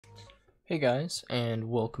Hey guys, and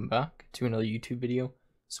welcome back to another YouTube video.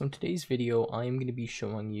 So in today's video, I am going to be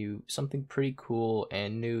showing you something pretty cool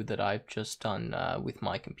and new that I've just done with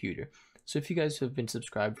my computer. So if you guys have been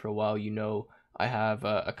subscribed for a while, you know I have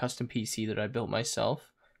a custom PC that I built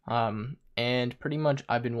myself. And pretty much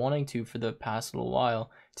I've been wanting to, for the past little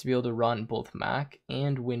while, to be able to run both Mac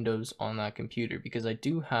and Windows on that computer, because I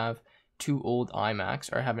do have two old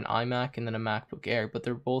iMacs, or I have an iMac and then a MacBook Air, but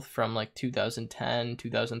they're both from like 2010,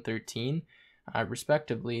 2013,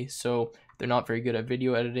 respectively, so they're not very good at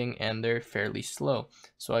video editing and they're fairly slow.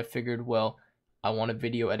 So I figured, well, I want to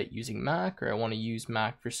video edit using Mac, or I want to use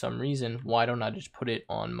Mac for some reason, why don't I just put it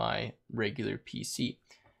on my regular PC?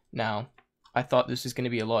 Now, I thought this was going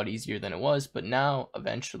to be a lot easier than it was, but now,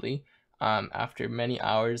 eventually, after many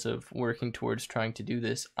hours of working towards trying to do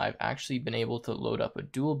this, I've actually been able to load up a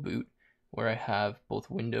dual boot where I have both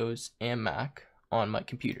Windows and Mac on my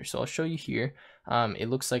computer. So I'll show you here. It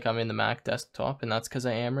looks like I'm in the Mac desktop, and that's because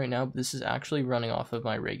I am right now, but this is actually running off of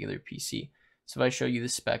my regular PC. So if I show you the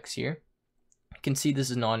specs here, you can see this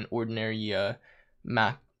is not an ordinary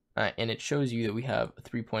Mac, and it shows you that we have a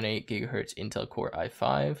 3.8 gigahertz Intel Core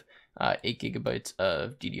i5, 8 gigabytes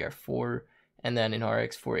of DDR4, and then an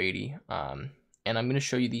RX 480. And I'm going to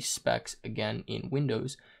show you these specs again in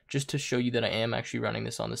Windows, just to show you that I am actually running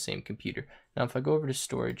this on the same computer. Now, if I go over to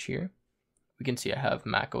storage here, we can see I have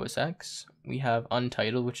Mac OSX. We have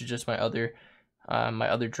Untitled, which is just my other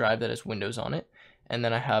drive that has Windows on it, and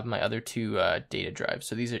then I have my other two data drives.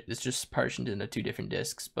 So it's just partitioned into two different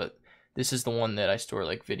disks, but this is the one that I store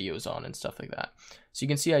like videos on and stuff like that. So you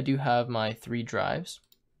can see I do have my 3 drives.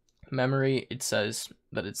 Memory, it says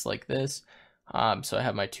that it's like this. So I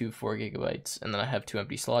have my 4 gigabytes, and then I have 2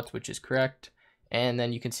 empty slots, which is correct. And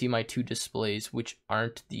then you can see my 2 displays, which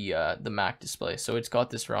aren't the Mac display. So it's got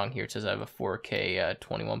this wrong here. It says I have a 4K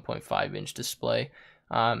 21.5 inch display.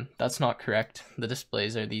 That's not correct. The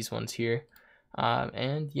displays are these ones here.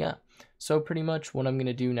 And yeah, so pretty much what I'm going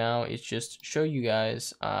to do now is just show you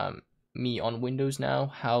guys me on Windows now,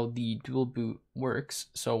 how the dual boot works.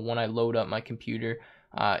 So when I load up my computer,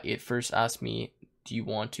 it first asks me, do you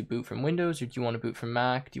want to boot from Windows, or do you want to boot from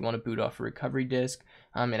Mac? Do you want to boot off a recovery disk?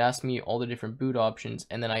 It asks me all the different boot options,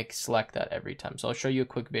 and then I select that every time. So I'll show you a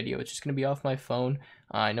quick video. It's just going to be off my phone.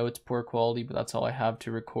 I know it's poor quality, but that's all I have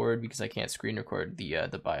to record because I can't screen record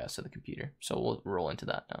the BIOS of the computer. So we'll roll into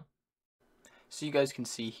that now. So you guys can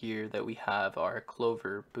see here that we have our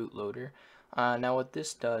Clover Bootloader. Now what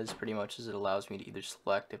this does pretty much is it allows me to either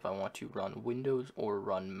select if I want to run Windows or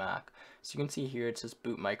run Mac. So you can see here it says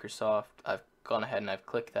boot Microsoft. I've gone ahead and I've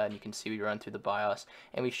clicked that, and you can see we run through the BIOS,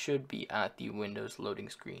 and we should be at the Windows loading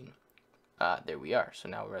screen. There we are. So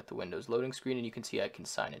now we're at the Windows loading screen, and you can see I can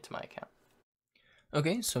sign into my account.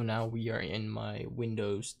 Okay, so now we are in my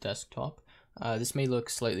Windows desktop. This may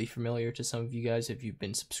look slightly familiar to some of you guys if you've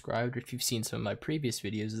been subscribed, or if you've seen some of my previous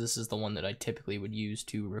videos. This is the one that I typically would use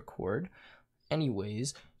to record.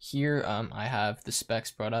 Anyways, here I have the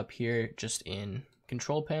specs brought up here just in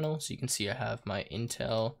control panel. So you can see I have my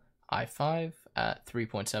Intel i5 at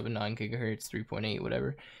 3.79 gigahertz, 3.8,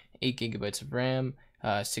 whatever, 8 gigabytes of RAM,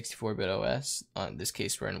 64-bit OS. In this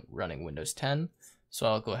case, we're running Windows 10. So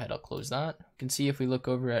I'll go ahead, I'll close that. You can see if we look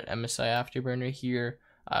over at MSI Afterburner here,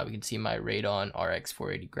 we can see my Radeon RX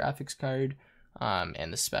 480 graphics card,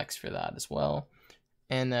 and the specs for that as well.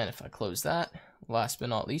 And then if I close that, last but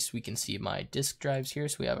not least, we can see my disk drives here.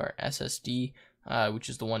 So we have our SSD, which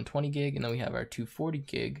is the 120 gig, and then we have our 240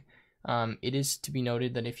 gig. It is to be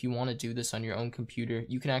noted that if you want to do this on your own computer,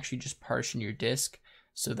 you can actually just partition your disk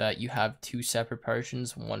so that you have 2 separate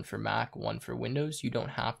partitions, one for Mac, one for Windows. You don't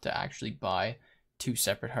have to actually buy 2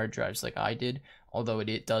 separate hard drives like I did, although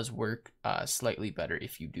it does work slightly better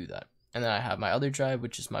if you do that. And then I have my other drive,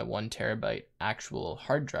 which is my 1 terabyte actual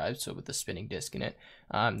hard drive, so with the spinning disk in it,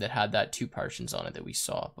 that had that 2 partitions on it that we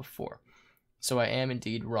saw before. So I am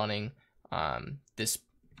indeed running this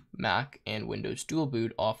Mac and Windows dual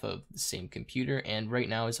boot off of the same computer, and right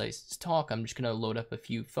now as I talk, I'm just going to load up a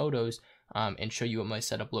few photos and show you what my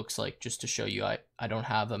setup looks like, just to show you I don't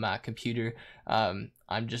have a Mac computer.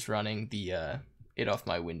 I'm just running it off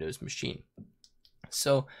my Windows machine.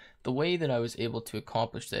 So the way that I was able to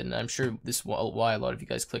accomplish that, and I'm sure this is why a lot of you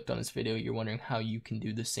guys clicked on this video, you're wondering how you can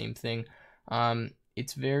do the same thing.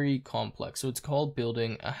 It's very complex. So it's called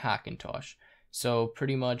building a Hackintosh. So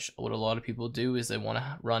pretty much what a lot of people do is they want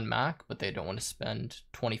to run Mac, but they don't want to spend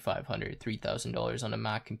 $2,500, $3,000 on a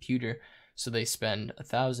Mac computer. So they spend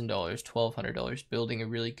 $1,000, $1,200 building a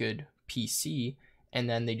really good PC, and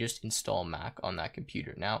then they just install Mac on that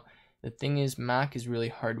computer. Now, the thing is, Mac is really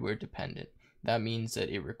hardware dependent. that means that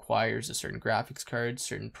it requires a certain graphics card,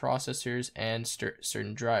 certain processors, and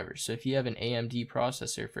certain drivers. So if you have an AMD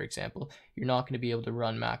processor, for example, you're not going to be able to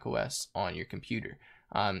run macOS on your computer.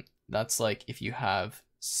 That's like if you have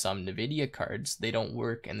some NVIDIA cards, they don't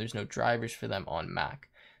work and there's no drivers for them on Mac.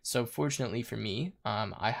 So fortunately for me,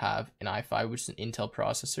 I have an i5, which is an Intel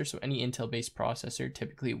processor, so any Intel-based processor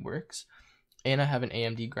typically works. And I have an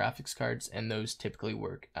AMD graphics cards, and those typically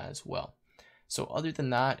work as well. So other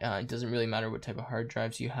than that, it doesn't really matter what type of hard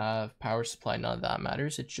drives you have, power supply, none of that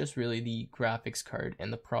matters. It's just really the graphics card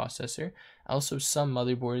and the processor. Also, some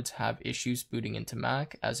motherboards have issues booting into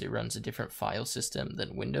Mac as it runs a different file system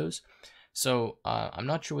than Windows. So I'm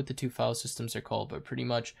not sure what the two file systems are called, but pretty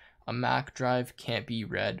much a Mac drive can't be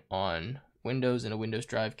read on Windows and a Windows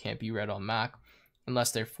drive can't be read on Mac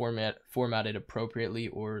unless they're formatted appropriately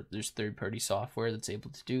or there's third-party software that's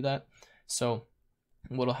able to do that. So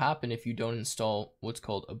what'll happen if you don't install what's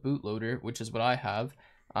called a bootloader, which is what I have,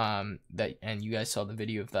 and you guys saw the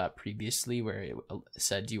video of that previously where it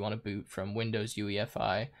said, do you want to boot from Windows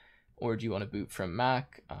UEFI or do you want to boot from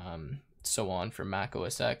Mac, so on, from Mac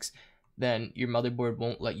OSX, then your motherboard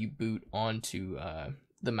won't let you boot onto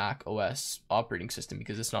the Mac OS operating system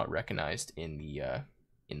because it's not recognized in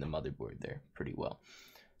the motherboard there pretty well.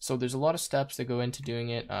 So there's a lot of steps that go into doing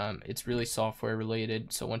it. It's really software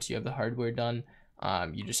related. So once you have the hardware done,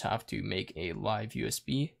 you just have to make a live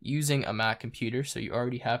USB using a Mac computer. So you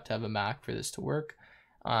already have to have a Mac for this to work.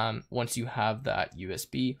 Once you have that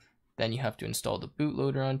USB, then you have to install the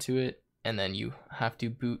bootloader onto it. And then you have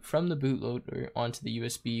to boot from the bootloader onto the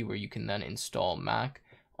USB where you can then install Mac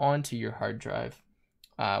onto your hard drive.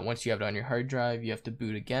 Once you have it on your hard drive, you have to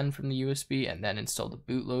boot again from the USB and then install the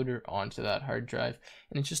bootloader onto that hard drive.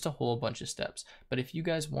 And it's just a whole bunch of steps. But if you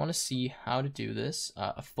guys want to see how to do this,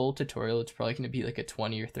 a full tutorial, it's probably going to be like a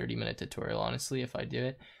 20 or 30 minute tutorial, honestly, if I do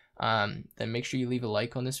it. Then make sure you leave a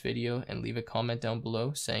like on this video and leave a comment down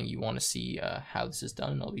below saying you want to see how this is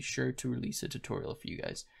done. And I'll be sure to release a tutorial for you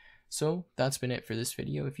guys. So that's been it for this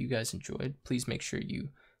video. If you guys enjoyed, please make sure you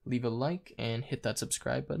leave a like and hit that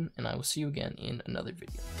subscribe button, and I will see you again in another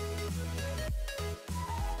video.